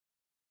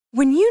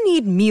When you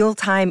need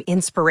mealtime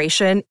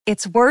inspiration,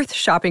 it's worth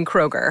shopping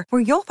Kroger,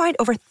 where you'll find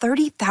over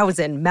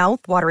 30,000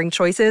 mouth-watering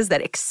choices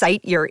that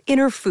excite your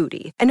inner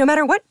foodie. And no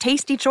matter what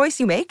tasty choice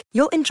you make,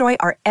 you'll enjoy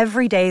our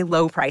everyday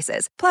low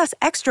prices, plus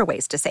extra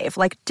ways to save,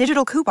 like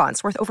digital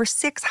coupons worth over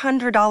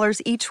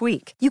 $600 each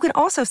week. You can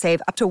also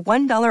save up to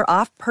 $1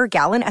 off per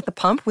gallon at the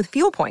pump with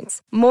fuel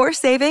points. More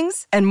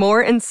savings and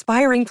more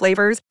inspiring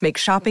flavors make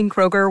shopping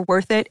Kroger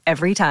worth it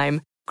every time.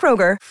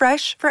 Kroger,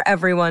 fresh for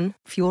everyone.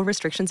 Fuel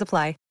restrictions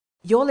apply.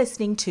 You're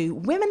listening to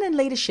Women in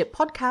Leadership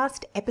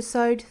Podcast,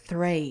 Episode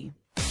 3.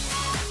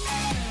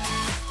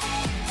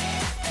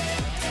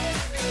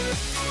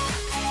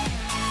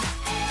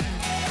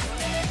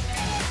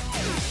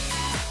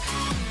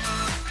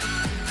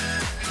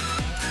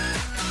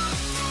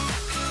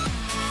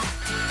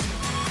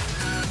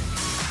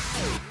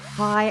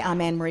 Hi, I'm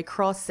Anne-Marie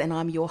Cross and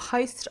I'm your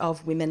host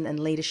of Women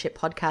in Leadership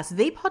Podcast,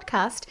 the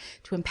podcast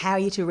to empower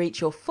you to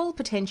reach your full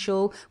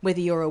potential,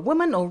 whether you're a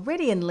woman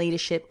already in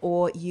leadership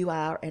or you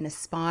are an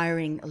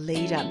aspiring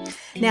leader.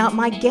 Now,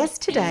 my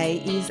guest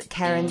today is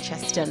Karen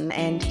Chaston,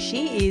 and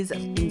she is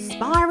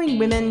inspiring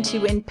women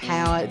to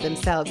empower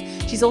themselves.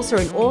 She's also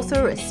an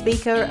author, a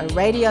speaker, a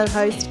radio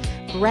host,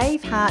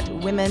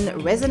 Braveheart Women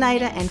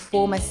Resonator, and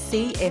former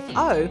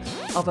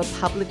CFO of a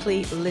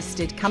publicly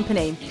listed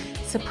company.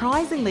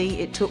 Surprisingly,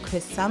 it took her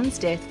son's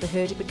death for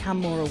her to become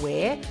more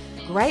aware,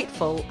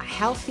 grateful,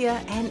 healthier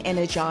and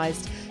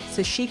energised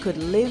so she could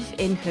live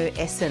in her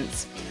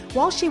essence.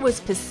 While she was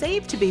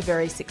perceived to be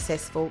very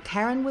successful,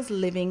 Karen was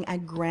living a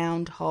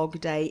Groundhog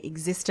Day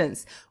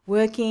existence,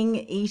 working,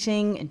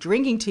 eating, and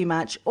drinking too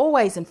much,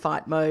 always in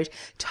fight mode,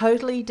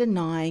 totally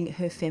denying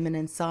her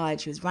feminine side.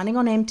 She was running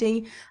on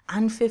empty,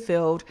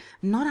 unfulfilled,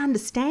 not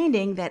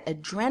understanding that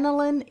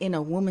adrenaline in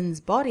a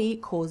woman's body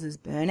causes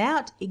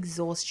burnout,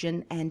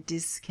 exhaustion, and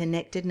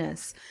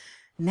disconnectedness.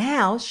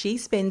 Now she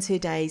spends her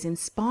days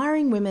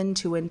inspiring women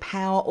to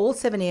empower all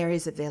 7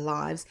 areas of their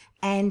lives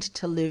and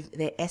to live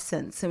their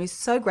essence. So we're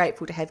so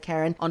grateful to have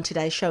Karen on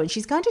today's show, and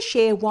she's going to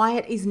share why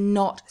it is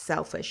not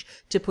selfish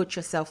to put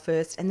yourself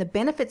first and the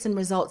benefits and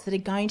results that are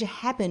going to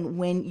happen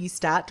when you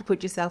start to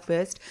put yourself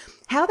first,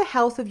 how the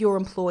health of your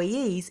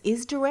employees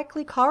is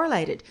directly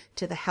correlated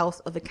to the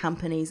health of a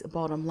company's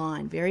bottom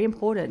line, very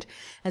important,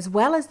 as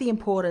well as the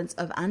importance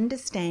of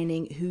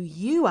understanding who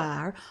you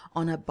are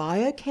on a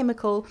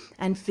biochemical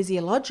and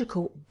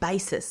physiological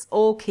basis,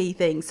 all key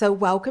things. So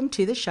welcome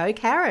to the show,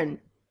 Karen.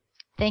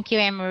 Thank you,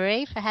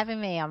 Anne-Marie, for having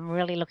me. I'm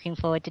really looking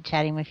forward to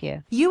chatting with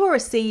you. You are a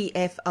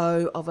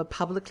CFO of a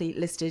publicly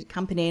listed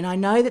company, and I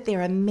know that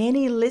there are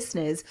many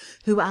listeners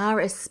who are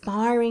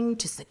aspiring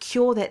to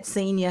secure that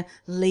senior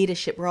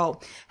leadership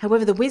role.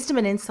 However, the wisdom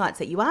and insights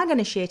that you are going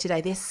to share today,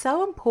 they're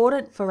so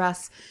important for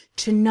us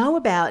to know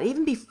about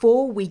even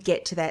before we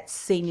get to that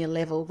senior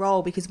level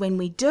role, because when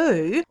we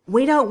do,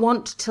 we don't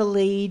want to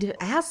lead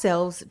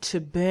ourselves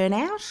to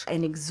burnout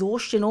and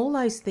exhaustion, all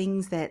those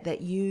things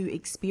that you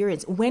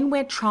experience when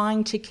we're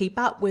trying to keep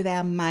up with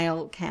our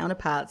male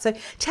counterparts. So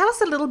tell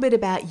us a little bit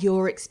about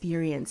your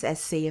experience as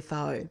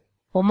CFO.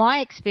 Well,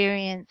 my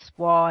experience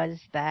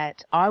was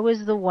that I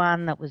was the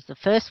one that was the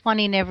first one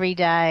in every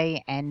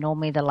day and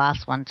normally the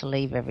last one to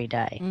leave every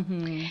day.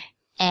 Mm-hmm.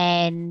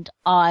 And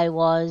I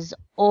was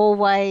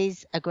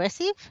always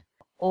aggressive,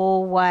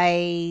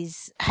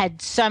 always had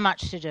so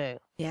much to do,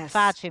 yes,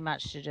 far too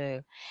much to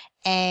do.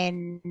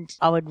 And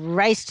I would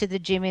race to the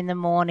gym in the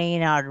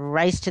morning, I'd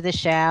race to the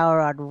shower,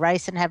 I'd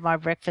race and have my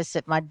breakfast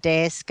at my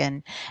desk,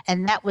 and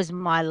that was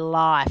my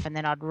life. And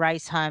then I'd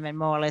race home and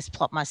more or less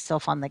plop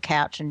myself on the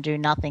couch and do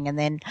nothing and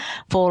then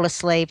fall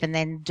asleep and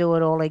then do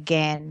it all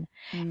again.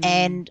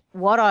 And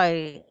what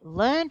I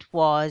learned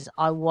was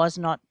I was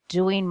not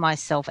doing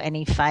myself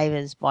any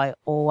favors by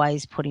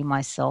always putting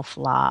myself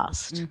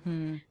last.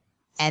 Mm-hmm.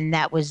 And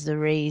that was the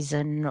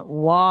reason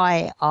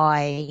why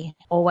I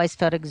always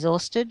felt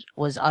exhausted,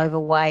 was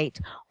overweight,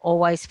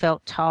 always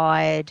felt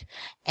tired,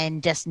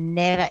 and just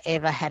never,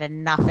 ever had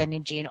enough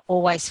energy and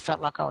always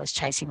felt like I was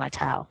chasing my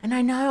tail. And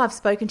I know I've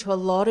spoken to a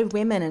lot of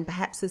women, and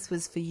perhaps this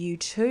was for you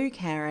too,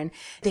 Karen.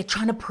 They're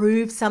trying to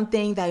prove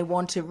something. They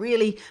want to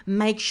really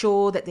make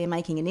sure that they're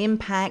making an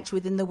impact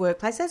within the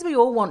workplace, as we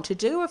all want to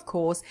do, of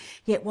course.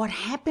 Yet what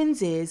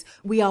happens is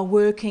we are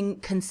working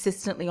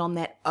consistently on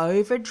that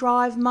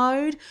overdrive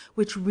mode,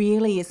 which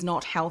really is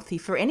not healthy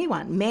for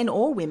anyone, men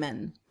or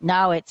women.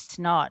 No, it's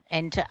not.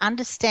 And to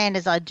understand,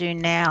 as I do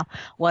now,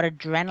 what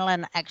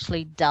adrenaline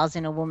actually does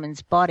in a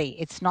woman's body,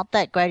 it's not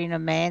that great in a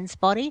man's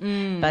body,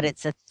 but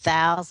it's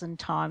 1,000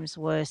 times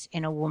worse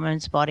in a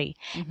woman's body.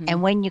 Mm-hmm.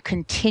 And when you're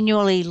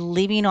continually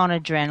living on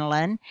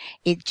adrenaline,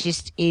 it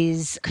just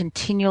is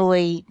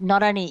continually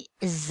not only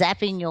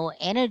zapping your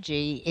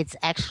energy, it's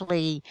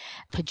actually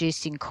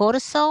producing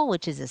cortisol,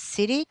 which is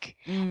acidic,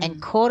 and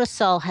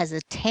cortisol has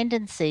a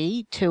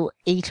tendency to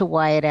eat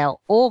away at our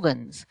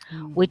organs,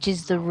 which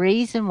is the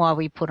reason why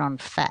we put on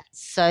fat.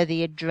 So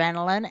the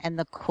adrenaline and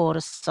the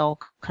cortisol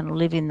can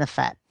live in the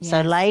fat. Yes.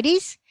 So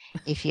ladies,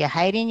 if you're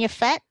hating your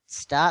fat,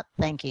 start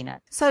thanking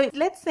it. So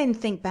let's then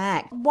think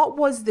back. What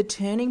was the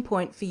turning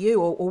point for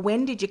you, or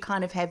when did you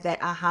kind of have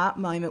that aha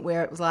moment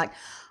where it was like,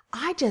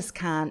 I just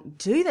can't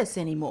do this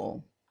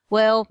anymore?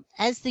 Well,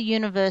 as the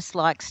universe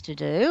likes to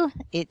do,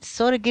 it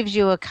sort of gives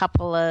you a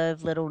couple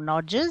of little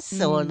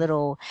nudges or a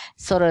little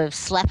sort of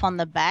slap on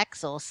the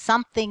backs or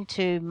something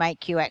to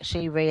make you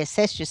actually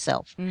reassess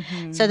yourself.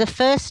 Mm-hmm. So the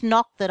first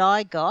knock that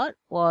I got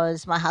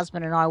was my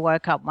husband and I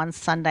woke up one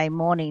Sunday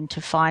morning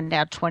to find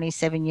our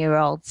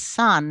 27-year-old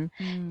son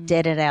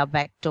dead at our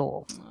back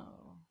door,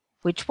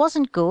 which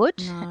wasn't good.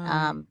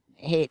 No.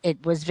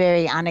 It was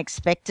very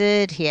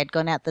unexpected. He had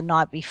gone out the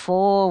night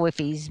before with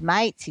his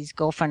mates. His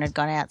girlfriend had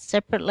gone out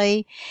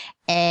separately,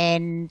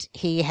 and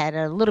he had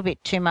a little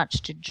bit too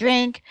much to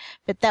drink,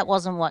 but that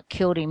wasn't what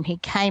killed him. He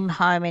came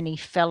home and he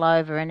fell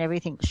over and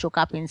everything shook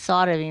up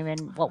inside of him,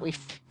 and what we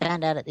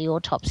found out at the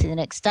autopsy the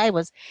next day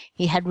was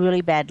he had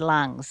really bad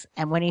lungs,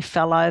 and when he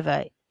fell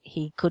over,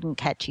 he couldn't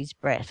catch his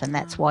breath, and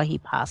that's why he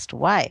passed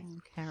away.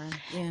 Karen,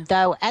 yeah.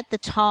 Though at the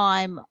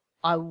time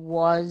I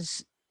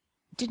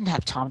didn't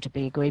have time to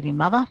be a grieving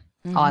mother.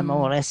 Mm-hmm. I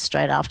more or less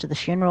straight after the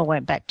funeral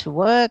went back to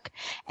work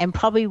and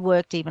probably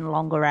worked even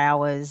longer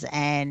hours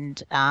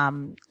and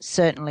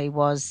certainly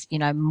was,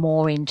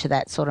 more into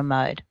that sort of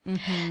mode.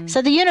 Mm-hmm.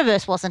 So the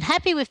universe wasn't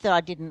happy with that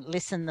I didn't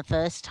listen the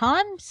first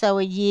time. So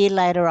a year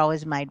later I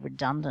was made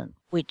redundant,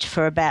 which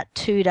for about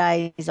 2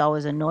 days I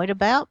was annoyed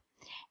about,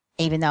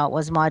 even though it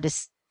was my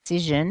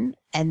decision.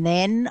 And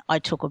then I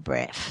took a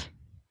breath.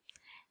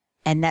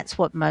 And that's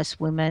what most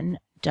women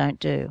don't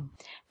do.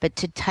 But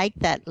to take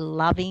that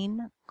loving,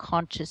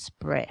 conscious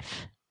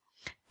breath,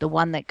 the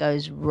one that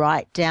goes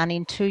right down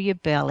into your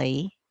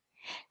belly,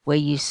 where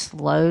you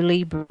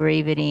slowly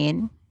breathe it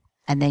in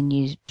and then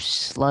you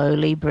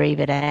slowly breathe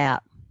it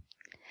out,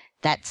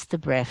 that's the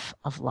breath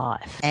of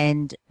life.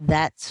 And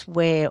that's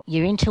where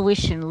your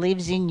intuition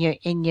lives in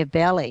your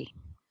belly.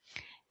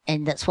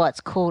 And that's why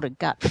it's called a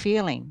gut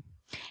feeling.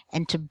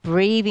 And to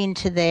breathe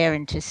into there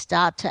and to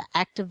start to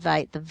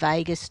activate the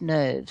vagus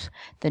nerve,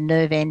 the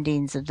nerve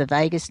endings of the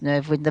vagus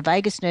nerve, when the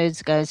vagus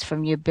nerve goes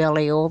from your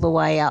belly all the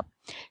way up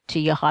to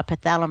your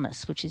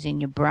hypothalamus, which is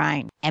in your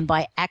brain. And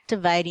by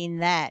activating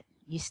that,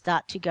 you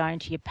start to go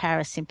into your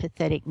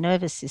parasympathetic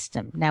nervous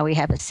system. Now we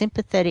have a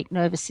sympathetic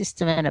nervous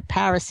system and a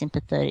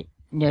parasympathetic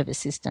nervous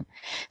system.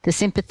 The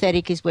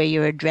sympathetic is where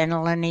your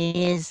adrenaline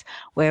is,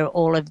 where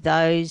all of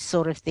those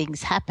sort of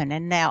things happen.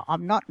 And now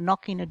I'm not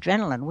knocking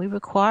adrenaline. We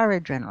require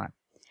adrenaline,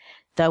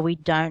 though we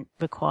don't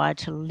require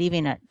to live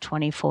in it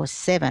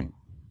 24/7.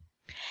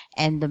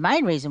 And the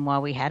main reason why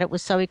we had it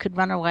was so we could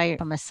run away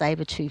from a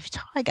saber-toothed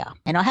tiger.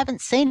 And I haven't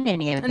seen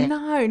any of it.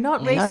 No,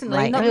 not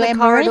recently. Not in the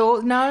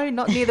corridors. No,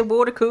 not near the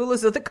water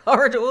coolers or the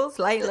corridors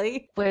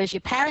lately. Whereas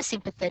your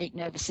parasympathetic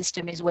nervous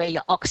system is where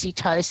your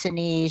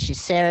oxytocin is, your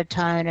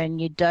serotonin,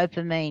 your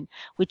dopamine,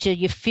 which are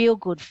your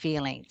feel-good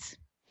feelings.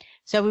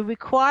 So we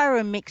require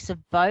a mix of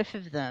both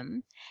of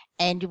them,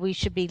 and we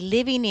should be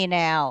living in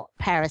our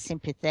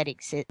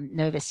parasympathetic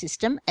nervous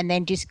system and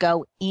then just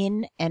go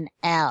in and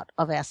out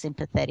of our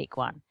sympathetic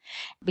one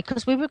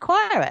because we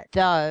require it.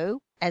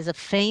 Though, as a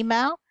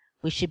female,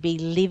 we should be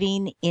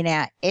living in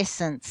our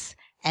essence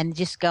and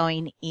just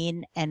going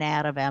in and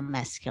out of our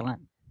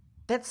masculine.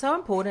 That's so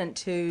important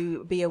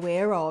to be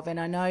aware of, and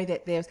I know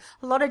that there's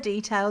a lot of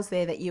details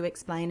there that you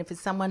explain, and for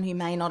someone who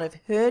may not have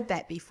heard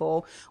that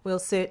before, we'll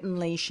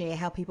certainly share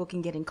how people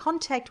can get in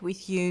contact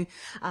with you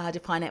to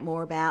find out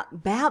more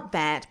about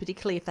that,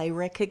 particularly if they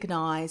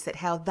recognise that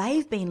how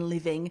they've been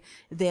living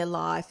their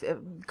life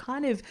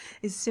kind of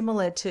is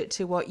similar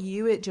to what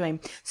you are doing.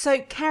 So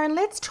Karen,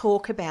 let's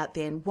talk about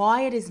then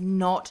why it is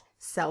not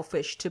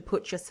selfish to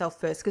put yourself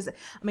first, because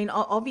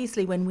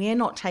obviously when we're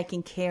not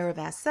taking care of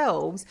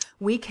ourselves,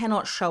 we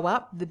cannot show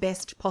up the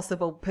best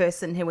possible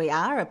person who we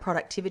are, a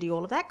productivity,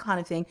 all of that kind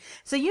of thing.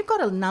 So you've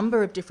got a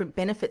number of different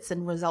benefits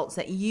and results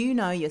that you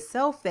know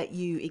yourself that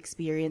you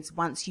experienced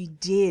once you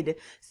did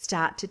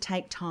start to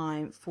take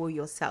time for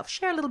yourself.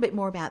 Share a little bit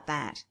more about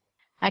that.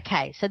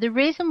 Okay, so the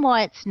reason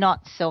why it's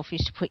not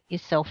selfish to put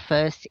yourself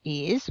first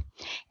is,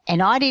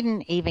 and I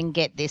didn't even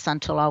get this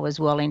until I was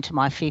well into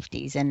my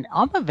 50s, and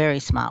I'm a very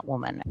smart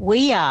woman.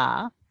 We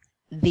are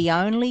the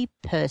only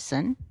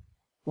person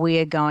we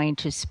are going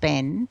to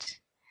spend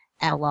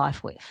our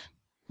life with,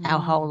 our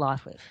whole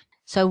life with.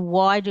 So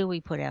why do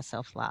we put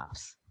ourselves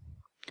last?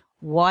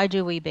 Why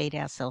do we beat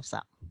ourselves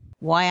up?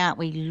 Why aren't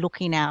we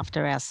looking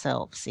after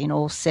ourselves in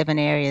all 7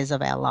 areas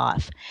of our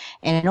life?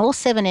 And in all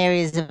 7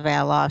 areas of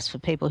our lives, for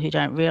people who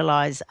don't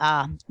realise,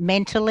 are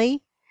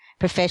mentally,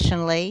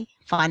 professionally,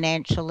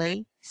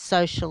 financially,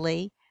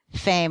 socially,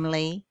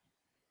 family,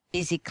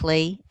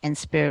 physically, and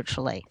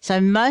spiritually. So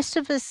most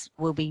of us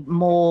will be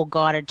more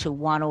guided to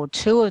 1 or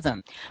 2 of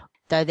them,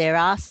 though there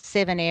are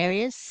 7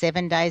 areas,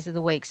 7 days of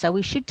the week. So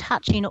we should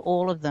touch in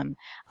all of them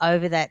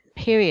over that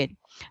period.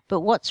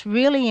 But what's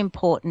really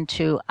important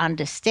to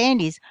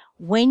understand is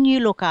when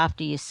you look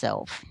after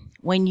yourself,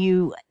 when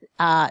you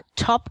are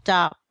topped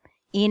up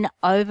in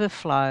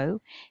overflow,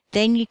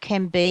 then you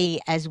can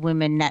be, as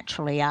women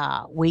naturally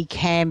are, we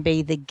can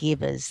be the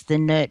givers, the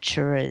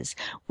nurturers.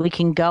 We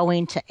can go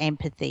into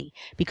empathy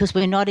because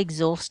we're not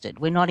exhausted.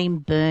 We're not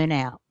in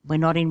burnout. We're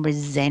not in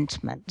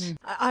resentment.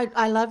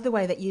 I love the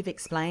way that you've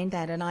explained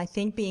that. And I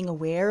think being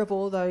aware of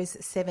all those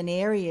 7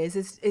 areas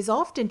is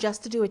often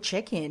just to do a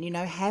check-in. You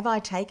know, have I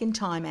taken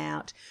time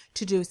out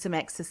to do some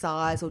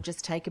exercise or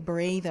just take a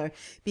breather?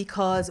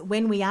 Because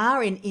when we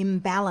are in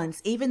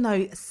imbalance, even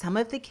though some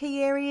of the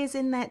key areas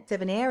in that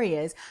 7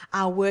 areas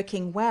are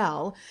working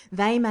well,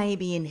 they may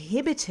be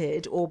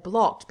inhibited or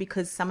blocked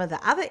because some of the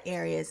other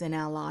areas in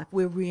our life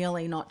we're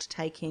really not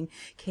taking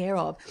care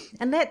of.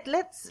 And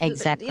let's,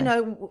 exactly. You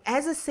know,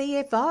 as a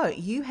CFO,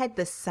 you had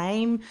the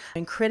same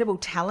incredible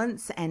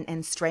talents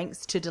and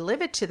strengths to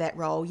deliver to that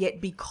role, yet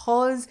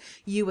because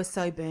you were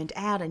so burnt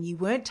out and you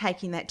weren't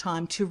taking that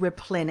time to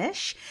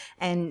replenish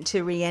and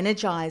to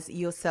re-energize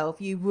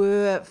yourself, you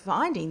were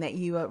finding that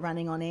you were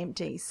running on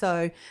empty.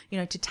 So, you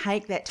know, to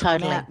take that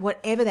time out,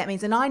 whatever that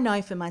means. And I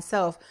know for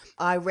myself,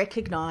 I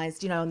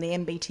recognized, you know, on the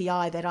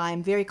MBTI that I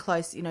am very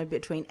close, you know,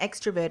 between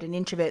extrovert and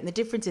introvert. And the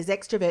difference is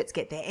extroverts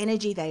get their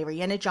energy, they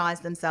re-energize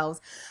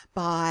themselves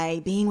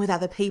by being with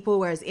other people,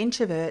 whereas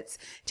introverts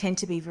tend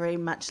to be very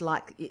much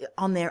like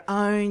on their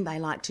own. They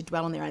like to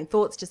dwell on their own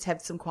thoughts, just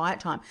have some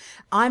quiet time.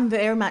 I'm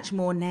very much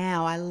more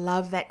now. I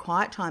love that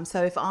quiet time.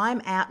 So if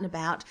I'm out and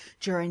about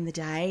during the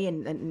day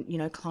and you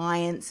know,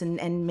 clients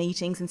and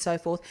meetings and so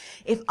forth,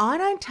 if I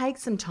don't take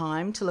some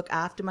time to look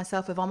after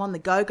myself, if I'm on the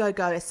go,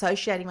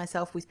 associating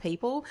myself with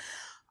people,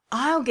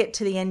 I'll get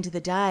to the end of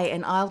the day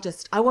and I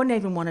wouldn't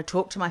even want to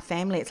talk to my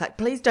family. It's like,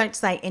 please don't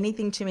say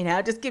anything to me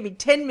now. Just give me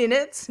 10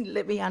 minutes and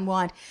let me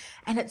unwind.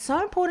 And it's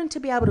so important to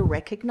be able to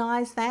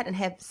recognize that and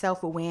have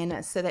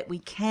self-awareness so that we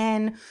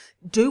can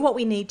do what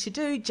we need to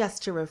do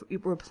just to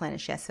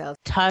replenish ourselves.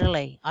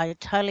 Totally. I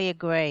totally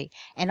agree.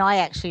 And I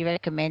actually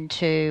recommend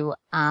to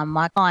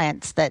my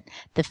clients that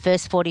the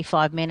first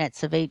 45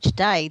 minutes of each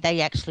day,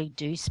 they actually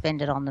do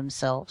spend it on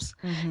themselves.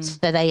 Mm-hmm.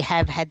 So they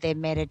have had their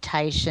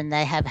meditation,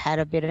 they have had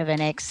a bit of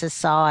an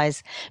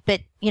exercise.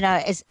 But, you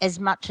know, as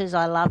much as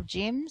I love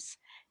gyms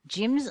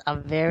are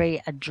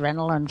very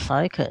adrenaline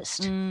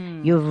focused.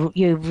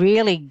 You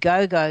really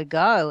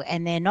go,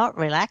 and they're not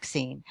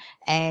relaxing.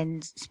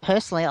 And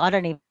personally, I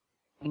don't even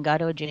go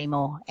to a gym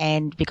anymore,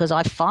 and because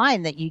I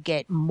find that you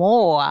get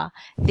more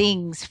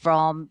things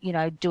from, you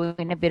know,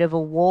 doing a bit of a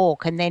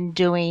walk and then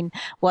doing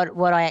what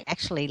I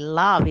actually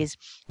love is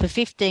for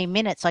 15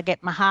 minutes I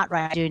get my heart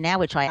rate do now,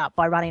 which I up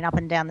by running up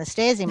and down the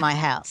stairs in my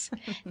house.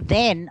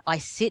 Then I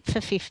sit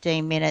for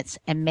 15 minutes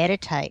and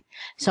meditate.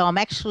 So I'm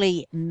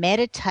actually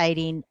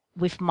meditating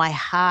with my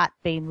heart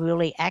being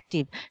really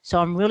active. So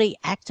I'm really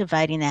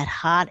activating that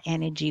heart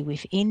energy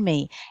within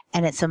me.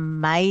 And it's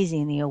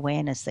amazing the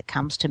awareness that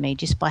comes to me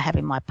just by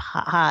having my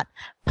heart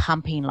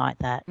pumping like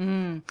that.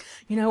 You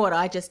know what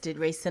I just did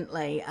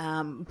recently?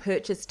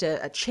 Purchased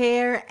a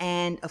chair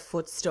and a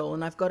footstool,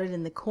 and I've got it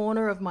in the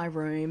corner of my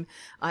room.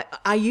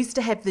 I used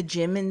to have the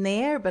gym in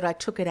there, but I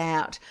took it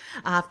out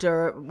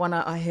after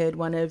I heard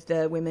one of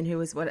the women who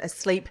was a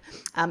sleep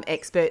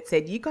expert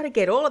said, you got to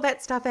get all of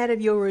that stuff out of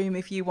your room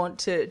if you want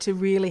to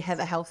really have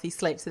a healthy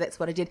sleep. So that's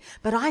what I did.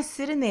 But I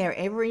sit in there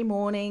every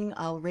morning.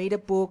 I'll read a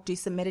book, do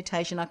some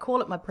meditation. I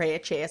call it my prayer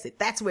chair. So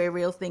that's where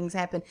real things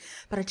happen.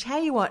 But I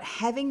tell you what,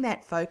 having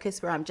that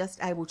focus where I'm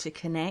just able to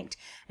connect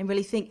and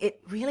really think,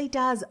 it really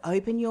does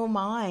open your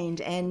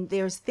mind. And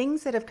there's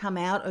things that have come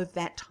out of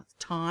that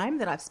time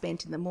that I've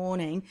spent in the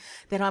morning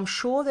that I'm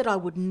sure that I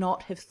would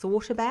not have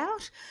thought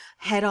about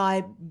had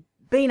I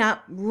been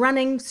up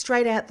running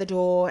straight out the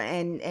door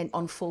and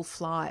on full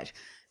flight.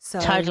 So,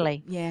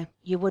 totally. Yeah.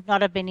 You would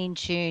not have been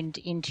tuned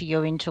into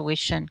your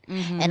intuition.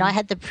 Mm-hmm. And I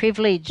had the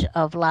privilege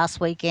of last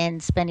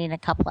weekend spending a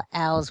couple of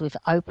hours with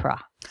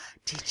Oprah.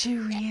 Did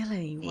you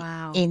really?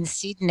 Wow. In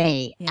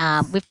Sydney,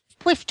 yes.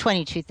 with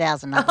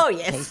 22,000 other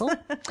people.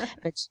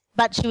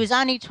 But she was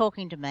only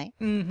talking to me.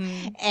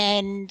 Mm-hmm.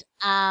 And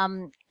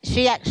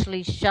she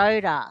actually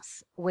showed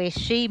us where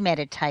she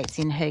meditates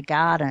in her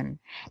garden.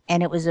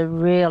 And it was a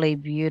really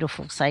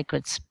beautiful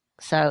sacred space.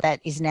 So that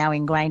is now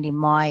ingrained in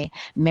my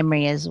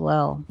memory as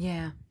well.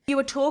 Yeah. You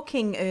were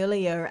talking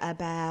earlier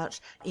about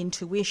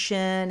intuition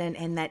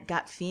and that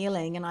gut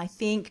feeling. And I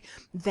think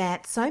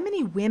that so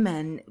many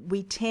women,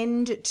 we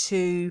tend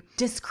to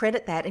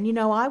discredit that. And, you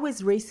know, I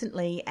was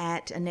recently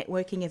at a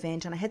networking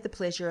event and I had the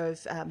pleasure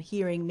of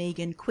hearing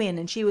Megan Quinn,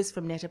 and she was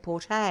from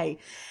Net-a-Porter.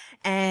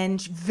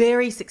 And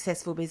very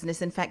successful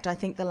business. In fact, I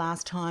think the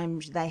last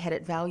time they had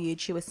it valued,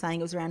 she was saying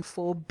it was around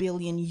 4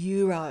 billion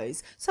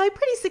euros. So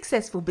pretty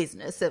successful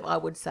business, I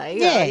would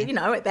say, you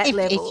know, at that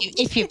level.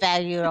 If you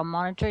value it on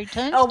monetary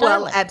terms. Oh,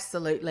 well,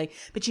 absolutely.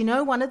 But, you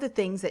know, one of the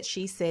things that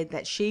she said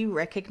that she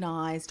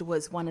recognised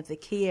was one of the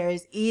key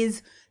areas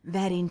is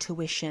that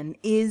intuition,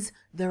 is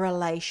the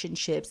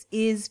relationships,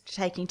 is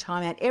taking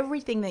time out.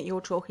 Everything that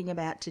you're talking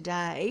about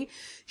today,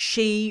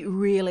 she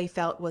really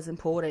felt was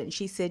important.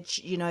 She said,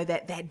 you know,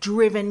 that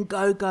driven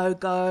go, go,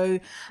 go,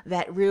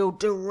 that real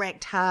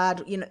direct,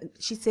 hard, you know,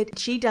 she said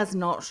she does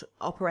not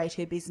operate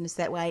her business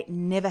that way,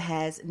 never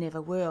has,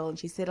 never will. And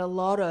she said a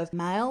lot of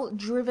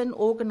male-driven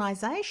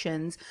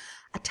organizations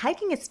are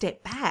taking a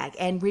step back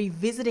and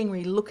revisiting,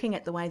 relooking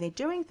at the way they're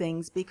doing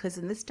things, because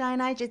in this day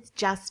and age, it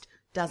just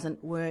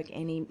doesn't work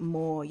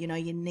anymore. You know,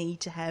 you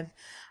need to have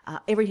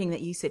everything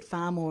that you said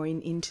far more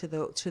into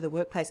the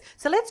workplace.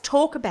 So let's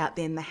talk about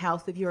then the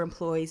health of your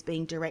employees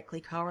being directly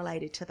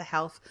correlated to the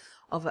health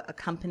of a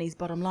company's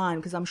bottom line,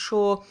 because I'm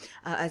sure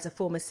as a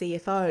former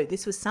CFO,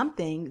 this was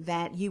something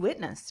that you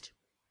witnessed.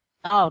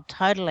 Oh,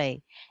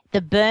 totally.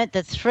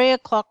 The 3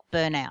 o'clock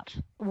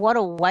burnout. What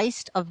a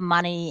waste of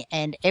money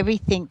and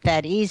everything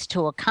that is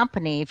to a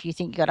company if you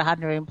think you've got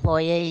 100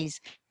 employees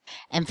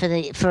and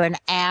for an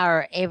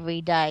hour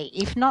every day,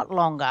 if not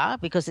longer,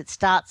 because it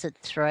starts at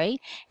 3,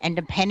 and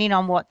depending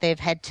on what they've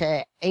had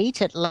to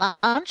eat at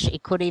lunch,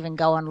 it could even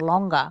go on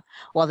longer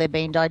while they've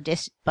been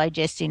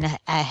digesting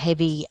a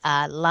heavy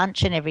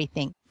lunch and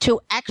everything. To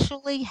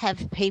actually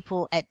have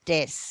people at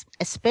desks,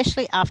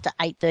 especially after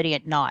 8:30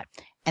 at night,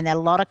 and a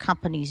lot of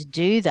companies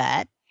do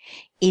that,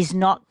 is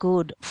not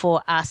good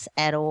for us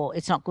at all.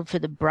 It's not good for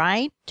the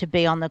brain to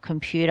be on the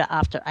computer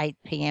after 8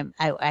 p.m.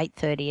 or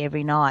 8:30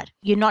 every night.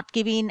 You're not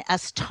giving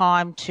us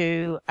time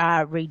to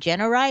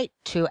regenerate,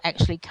 to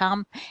actually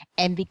come.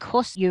 And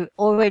because you're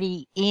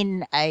already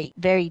in a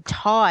very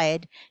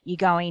tired, you're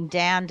going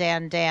down,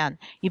 down, down.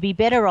 You'd be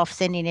better off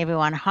sending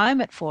everyone home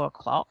at 4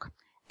 o'clock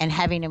and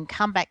having them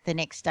come back the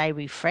next day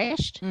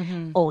refreshed,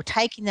 or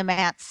taking them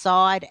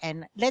outside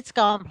and let's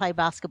go and play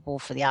basketball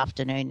for the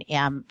afternoon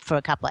for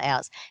a couple of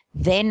hours.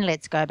 Then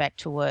let's go back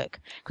to work,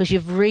 because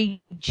you've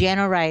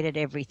regenerated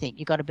everything.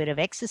 You've got a bit of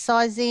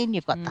exercise in,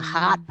 you've got the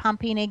heart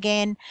pumping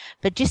again.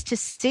 But just to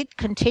sit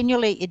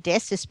continually at your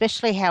desk,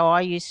 especially how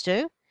I used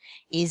to,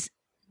 is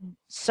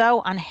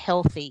so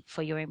unhealthy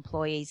for your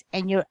employees,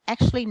 and you're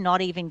actually not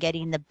even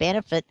getting the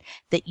benefit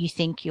that you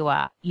think you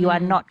are. You are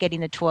not getting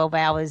the 12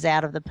 hours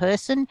out of the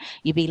person.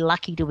 You'd be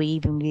lucky to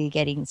even be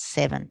getting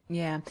 7.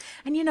 Yeah.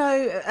 And, you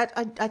know,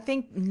 I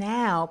think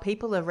now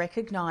people are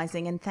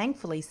recognizing, and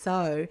thankfully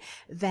so,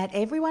 that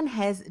everyone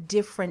has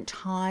different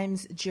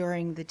times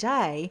during the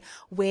day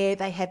where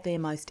they have their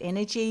most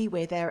energy,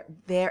 where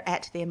they're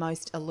at their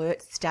most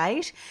alert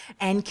state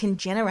and can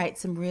generate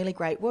some really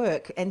great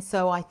work. And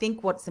so I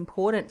think what's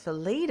important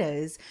for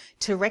leaders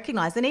to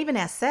recognize, and even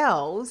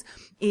ourselves,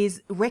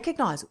 is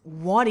recognize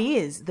what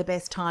is the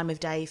best time of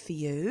day for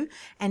you,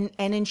 and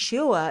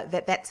ensure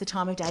that that's the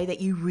time of day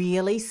that you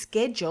really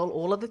schedule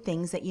all of the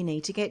things that you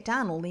need to get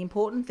done, all the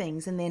important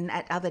things. And then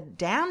at other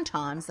down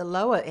times, the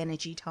lower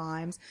energy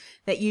times,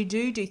 that you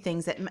do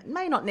things that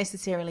may not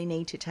necessarily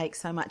need to take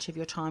so much of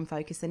your time,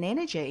 focus and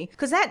energy,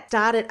 because that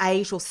start at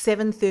 8 or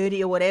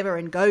 7:30 or whatever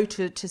and go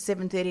to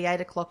 7:30,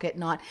 8 o'clock at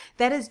night,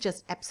 that is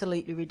just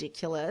absolutely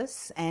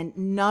ridiculous. And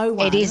no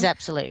one... It is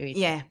absolutely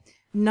ridiculous. Yeah.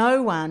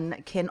 No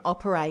one can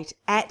operate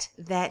at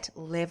that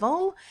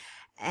level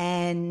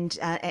and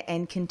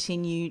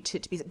continue to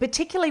be,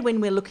 particularly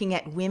when we're looking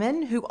at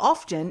women who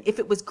often, if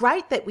it was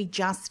great that we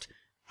just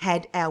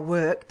had our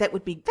work, that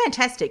would be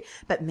fantastic.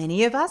 But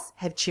many of us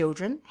have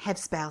children, have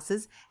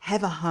spouses,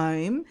 have a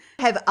home,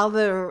 have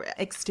other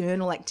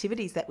external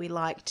activities that we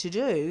like to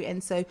do.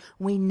 And so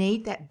we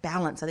need that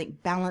balance. I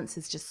think balance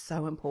is just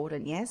so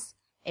important, yes?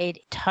 It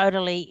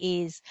totally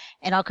is.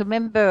 And I can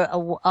remember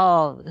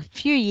a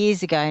few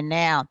years ago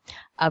now,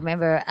 I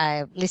remember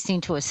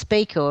listening to a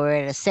speaker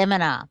at a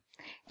seminar,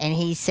 and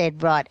he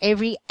said, right,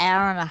 every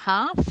hour and a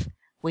half,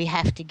 we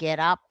have to get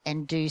up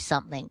and do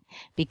something,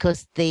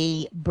 because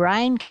the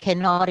brain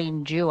cannot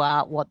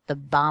endure what the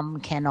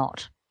bum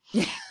cannot.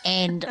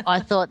 And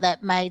I thought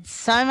that made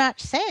so much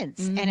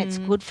sense, and it's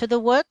good for the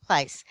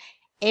workplace.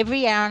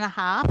 Every hour and a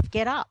half,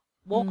 get up.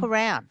 Walk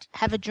around,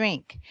 have a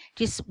drink,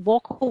 just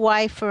walk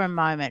away for a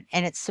moment.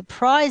 And it's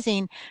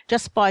surprising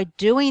just by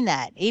doing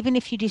that, even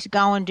if you just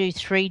go and do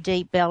 3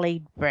 deep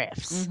belly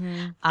breaths,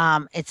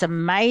 it's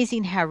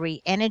amazing how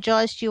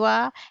re-energized you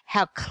are,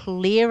 how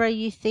clearer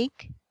you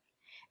think.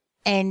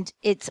 And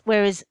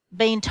whereas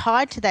being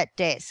tied to that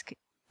desk,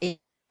 it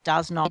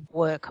does not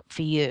work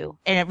for you,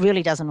 and it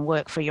really doesn't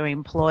work for your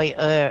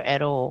employer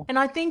at all. And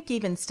I think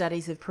even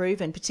studies have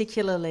proven,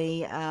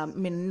 particularly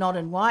not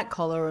in white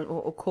collar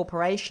or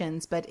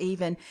corporations, but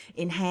even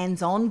in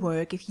hands-on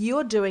work, if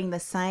you're doing the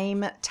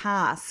same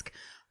task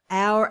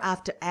hour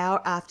after hour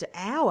after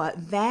hour,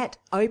 that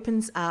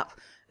opens up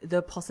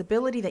the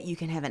possibility that you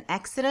can have an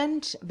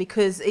accident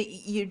because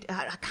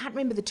I can't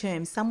remember the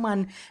term.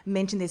 Someone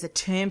mentioned there's a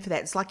term for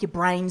that. It's like your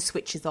brain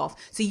switches off.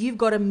 So you've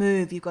got to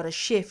move, you've got to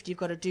shift, you've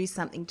got to do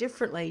something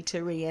differently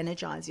to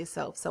re-energize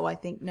yourself. So I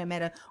think no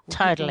matter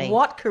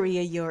what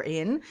career you're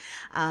in,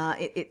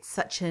 it's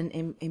such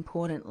an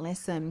important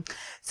lesson.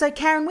 So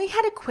Karen, we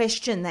had a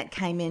question that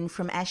came in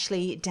from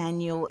Ashley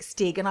Daniel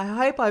Stig, and I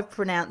hope I've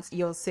pronounced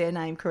your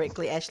surname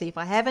correctly, Ashley. If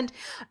I haven't,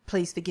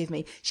 please forgive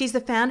me. She's the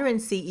founder and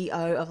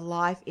CEO of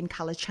Life in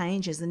Colour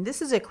Changes, and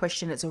this is her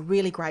question. It's a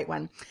really great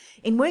one.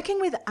 In working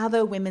with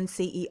other women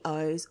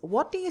CEOs,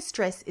 what do you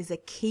stress is a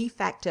key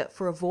factor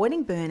for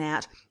avoiding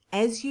burnout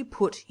as you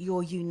put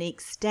your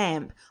unique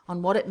stamp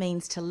on what it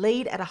means to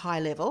lead at a high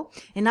level?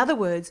 In other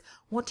words,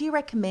 what do you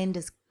recommend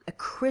as a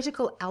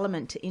critical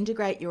element to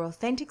integrate your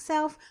authentic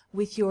self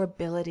with your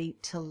ability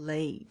to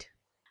lead?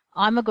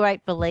 I'm a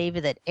great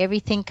believer that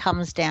everything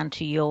comes down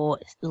to your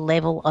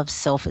level of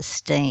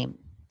self-esteem.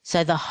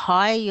 So the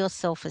higher your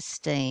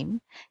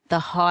self-esteem, the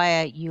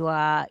higher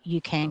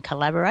you can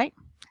collaborate,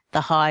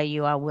 the higher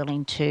you are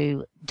willing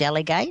to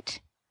delegate.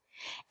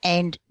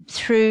 And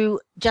through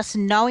just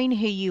knowing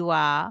who you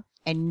are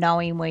and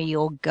knowing where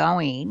you're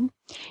going,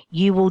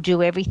 you will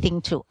do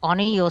everything to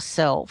honor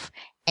yourself.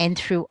 And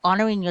through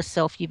honoring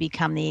yourself, you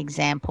become the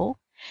example.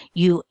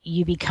 You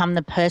become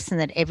the person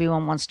that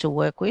everyone wants to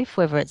work with,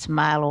 whether it's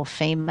male or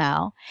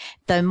female.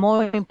 Though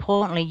more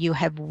importantly, you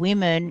have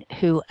women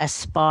who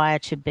aspire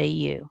to be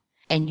you,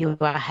 and you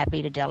are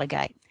happy to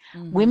delegate.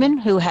 Mm-hmm. Women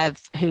who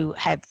have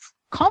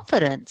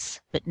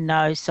confidence but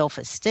no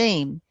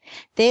self-esteem,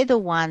 they're the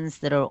ones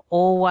that are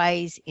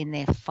always in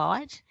their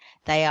fight.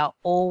 They are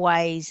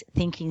always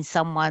thinking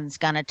someone's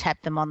going to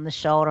tap them on the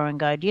shoulder and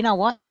go, do you know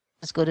what?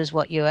 As good as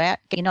what you're at.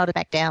 You're not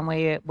back down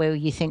where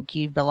you think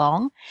you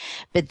belong.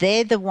 But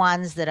they're the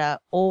ones that are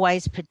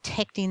always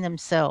protecting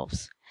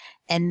themselves.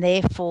 And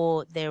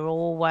therefore, they're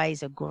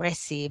always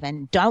aggressive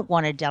and don't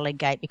want to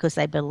delegate because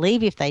they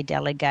believe if they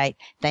delegate,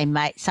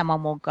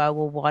 someone will go,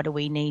 well, why do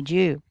we need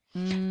you?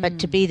 But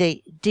to be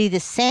the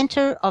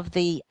center of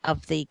the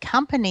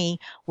company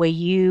where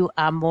you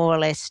are more or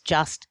less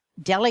just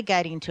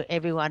delegating to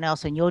everyone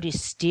else and you're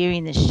just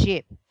steering the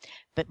ship.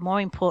 But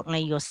more importantly,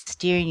 you're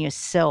steering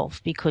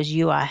yourself because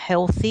you are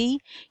healthy,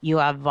 you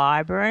are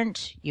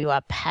vibrant, you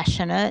are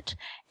passionate,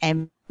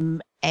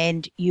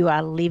 and you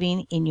are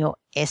living in your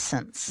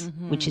essence,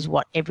 which is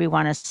what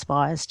everyone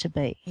aspires to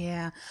be.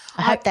 Yeah.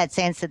 I hope that's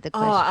answered the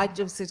question. Oh, I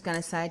just was going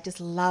to say, I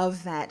just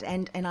love that.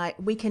 And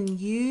we can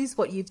use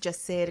what you've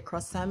just said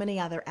across so many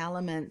other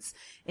elements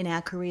in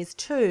our careers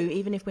too,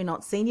 even if we're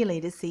not senior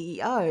leaders,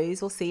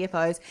 CEOs or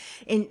CFOs.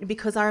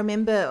 Because I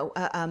remember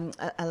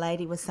a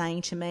lady was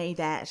saying to me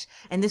that,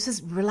 and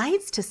this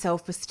relates to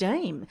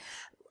self-esteem,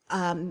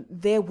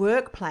 their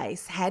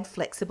workplace had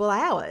flexible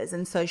hours,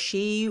 and so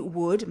she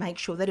would make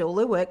sure that all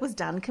her work was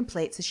done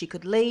complete so she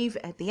could leave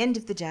at the end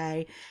of the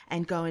day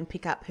and go and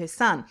pick up her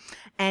son.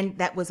 And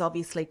that was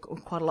obviously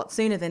quite a lot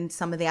sooner than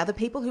some of the other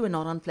people who were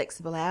not on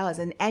flexible hours.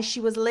 And as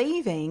she was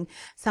leaving,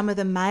 some of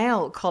her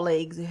male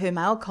colleagues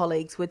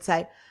would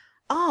say,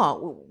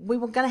 oh, we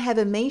were going to have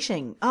a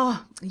meeting.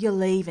 Oh, you're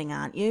leaving,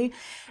 aren't you?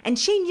 And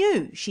she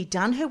knew she'd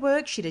done her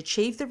work. She'd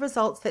achieved the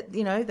results that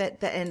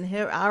and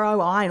her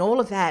ROI and all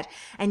of that.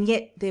 And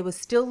yet there was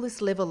still this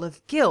level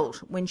of guilt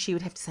when she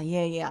would have to say,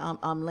 yeah,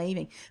 I'm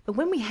leaving. But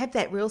when we have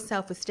that real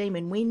self-esteem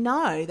and we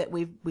know that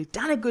we've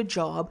done a good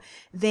job,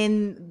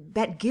 then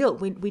that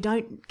guilt, we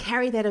don't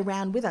carry that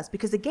around with us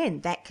because, again,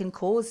 that can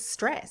cause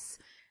stress.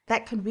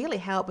 That can really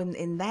help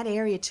in that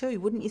area too,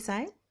 wouldn't you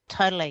say?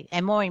 Totally.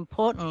 And more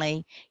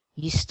importantly,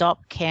 you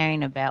stop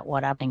caring about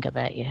what I think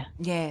about you.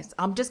 Yes,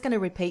 I'm just going to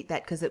repeat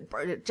that because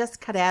it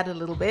just cut out a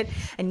little bit.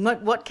 And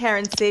what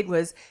Karen said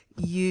was,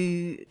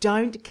 you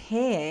don't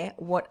care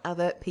what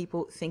other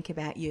people think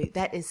about you.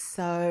 That is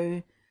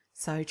so,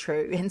 so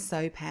true and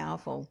so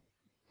powerful.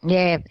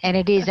 Yeah, and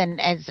it is, and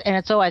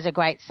it's always a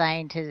great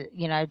saying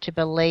to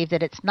believe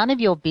that it's none of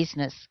your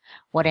business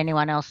what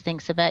anyone else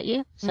thinks about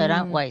you. So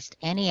don't waste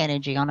any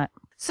energy on it.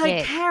 So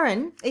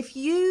Karen, if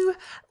you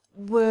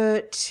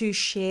were to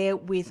share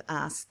with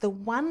us the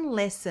one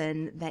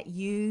lesson that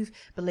you've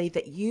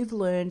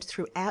learned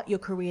throughout your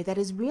career that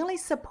has really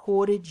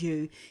supported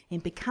you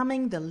in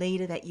becoming the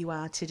leader that you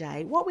are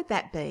today, what would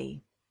that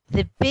be?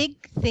 The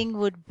big thing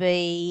would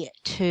be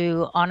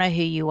to honour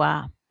who you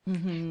are,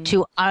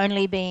 to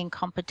only be in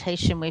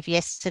competition with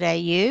yesterday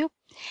you,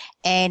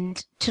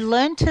 and to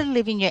learn to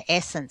live in your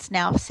essence.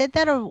 Now, I've said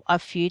that a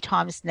few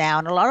times now,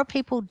 and a lot of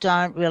people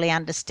don't really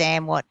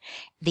understand what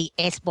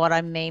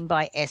I mean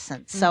by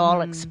essence. So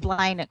I'll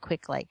explain it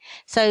quickly.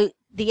 So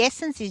the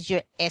essence is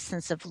your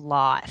essence of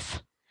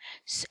life.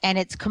 And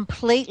it's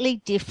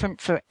completely different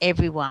for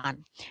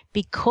everyone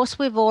because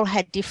we've all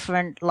had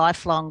different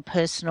lifelong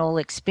personal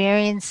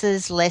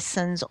experiences,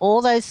 lessons,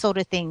 all those sort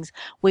of things.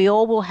 We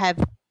all will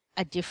have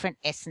a different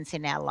essence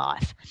in our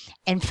life.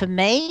 And for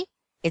me,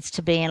 it's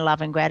to be in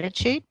love and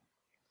gratitude,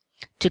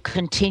 to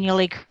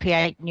continually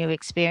create new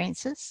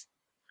experiences,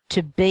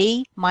 to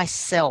be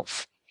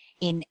myself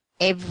in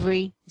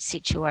every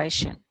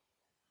situation.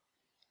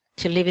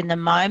 to live in the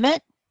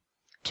moment,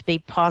 to be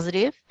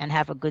positive and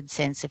have a good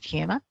sense of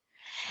humour,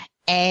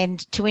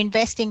 and to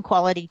invest in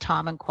quality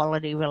time and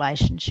quality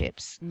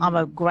relationships. I'm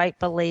a great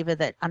believer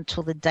that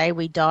until the day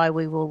we die,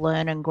 we will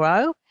learn and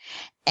grow.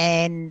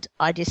 And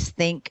I just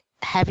think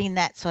having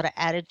that sort of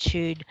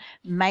attitude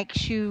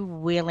makes you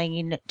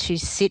willing to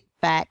sit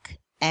back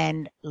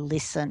and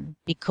listen,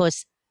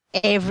 because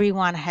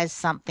everyone has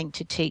something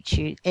to teach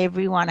you.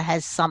 Everyone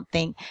has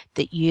something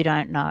that you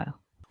don't know.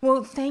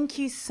 Well, thank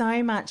you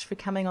so much for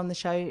coming on the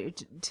show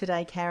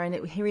today, Karen.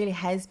 It really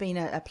has been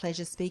a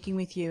pleasure speaking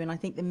with you. And I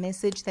think the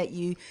message that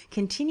you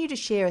continue to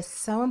share is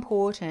so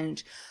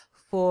important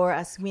for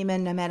us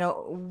women, no matter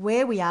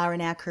where we are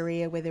in our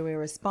career, whether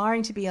we're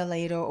aspiring to be a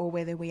leader or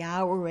whether we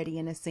are already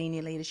in a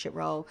senior leadership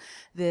role,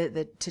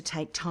 to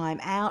take time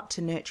out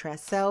to nurture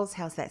ourselves.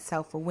 How's that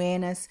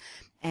self-awareness?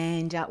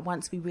 And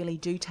once we really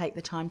do take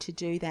the time to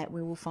do that,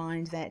 we will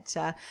find that,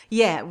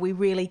 we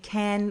really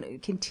can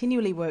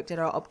continually work at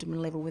our optimal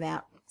level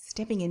without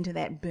stepping into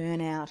that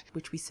burnout,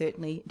 which we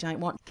certainly don't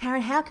want.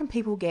 Karen, how can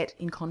people get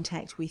in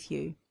contact with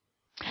you?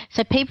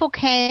 So people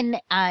can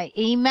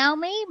email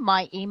me.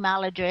 My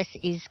email address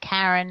is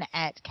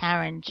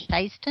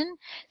Karen@KarenChaston,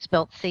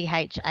 spelled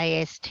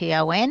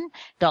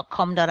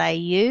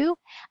CHASTON.com.au.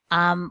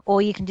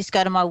 Or you can just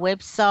go to my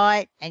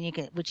website,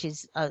 which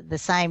is the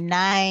same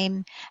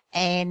name,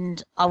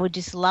 and I would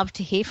just love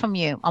to hear from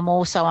you. I'm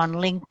also on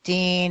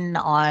LinkedIn,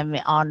 I'm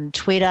on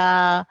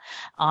Twitter,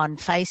 on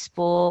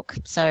Facebook,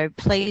 so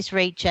please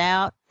reach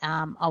out.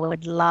 I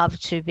would love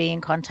to be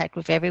in contact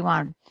with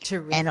everyone.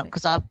 Terrific. And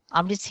because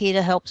I'm just here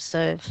to help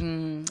serve.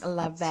 I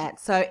love that.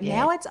 So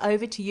now it's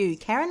over to you.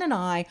 Karen and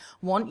I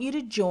want you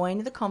to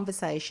join the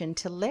conversation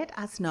to let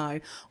us know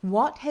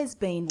what has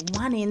been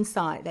one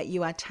insight that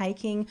you are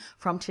taking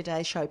from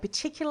today's show,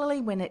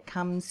 particularly when it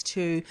comes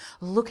to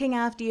looking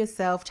after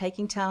yourself,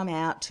 taking time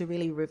out to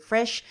really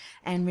refresh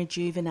and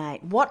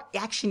rejuvenate. What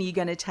action are you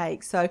going to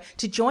take? So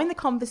to join the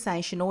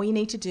conversation, all you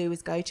need to do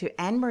is go to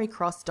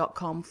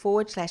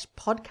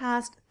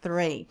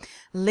annemariecross.com/podcast3.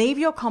 Leave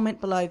your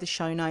comment below the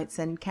show notes,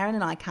 and Karen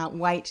and I can't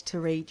wait to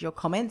read your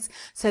comments.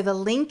 So the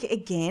link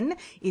again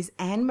is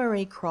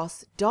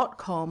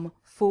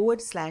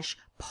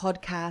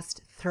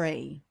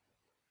annemariecross.com/podcast3.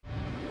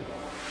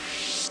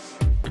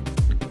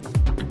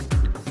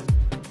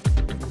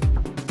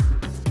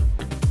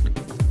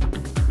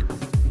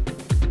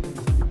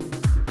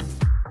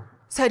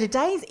 So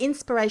today's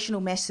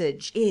inspirational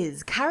message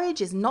is courage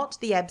is not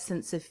the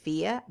absence of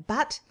fear,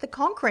 but the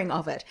conquering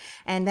of it.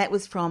 And that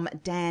was from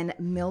Dan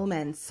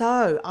Millman.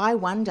 So I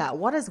wonder,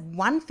 what is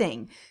one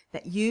thing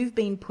that you've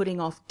been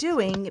putting off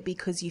doing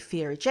because you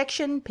fear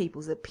rejection,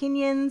 people's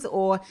opinions,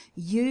 or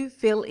you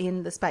fill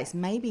in the space?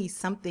 Maybe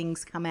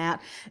something's come out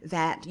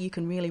that you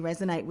can really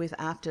resonate with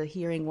after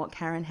hearing what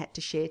Karen had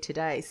to share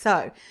today.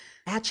 So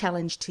our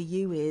challenge to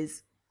you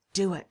is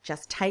do it.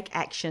 Just take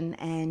action,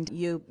 and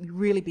you'll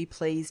really be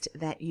pleased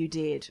that you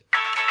did.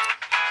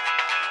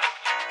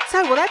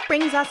 So, well, that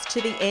brings us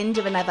to the end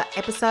of another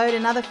episode,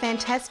 another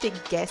fantastic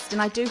guest,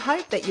 and I do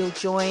hope that you'll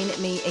join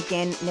me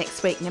again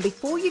next week. Now,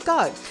 before you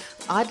go,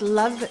 I'd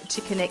love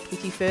to connect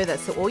with you further.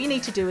 So all you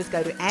need to do is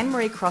go to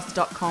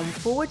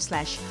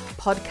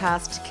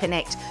annemariecross.com/podcast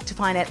connect to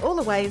find out all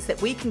the ways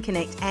that we can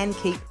connect and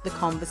keep the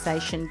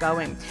conversation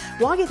going.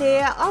 While you're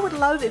there, I would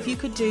love if you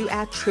could do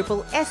our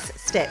Triple S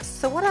steps.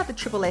 So what are the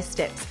Triple S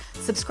steps?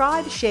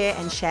 Subscribe, share,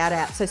 and shout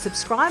out. So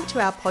subscribe to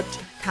our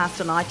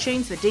podcast on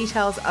iTunes. The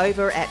details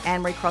over at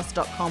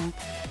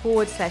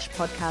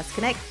annemariecross.com/podcast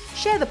connect.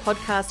 Share the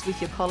podcast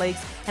with your colleagues,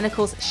 and of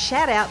course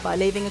shout out by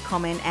leaving a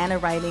comment and a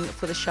rating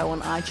for the show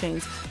on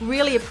iTunes.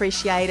 Really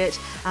appreciate it.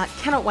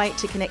 Cannot wait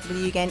to connect with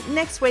you again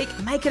next week.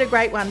 Make it a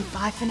great one.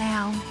 Bye for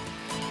now.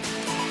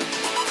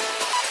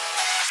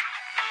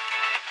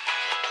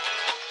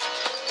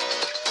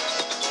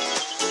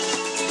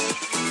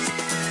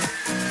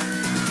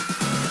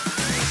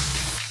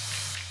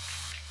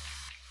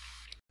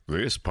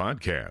 This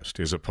podcast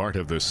is a part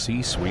of the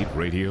C-Suite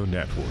Radio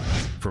Network.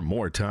 For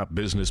more top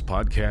business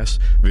podcasts,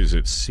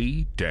 visit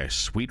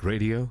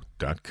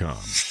c-suiteradio.com.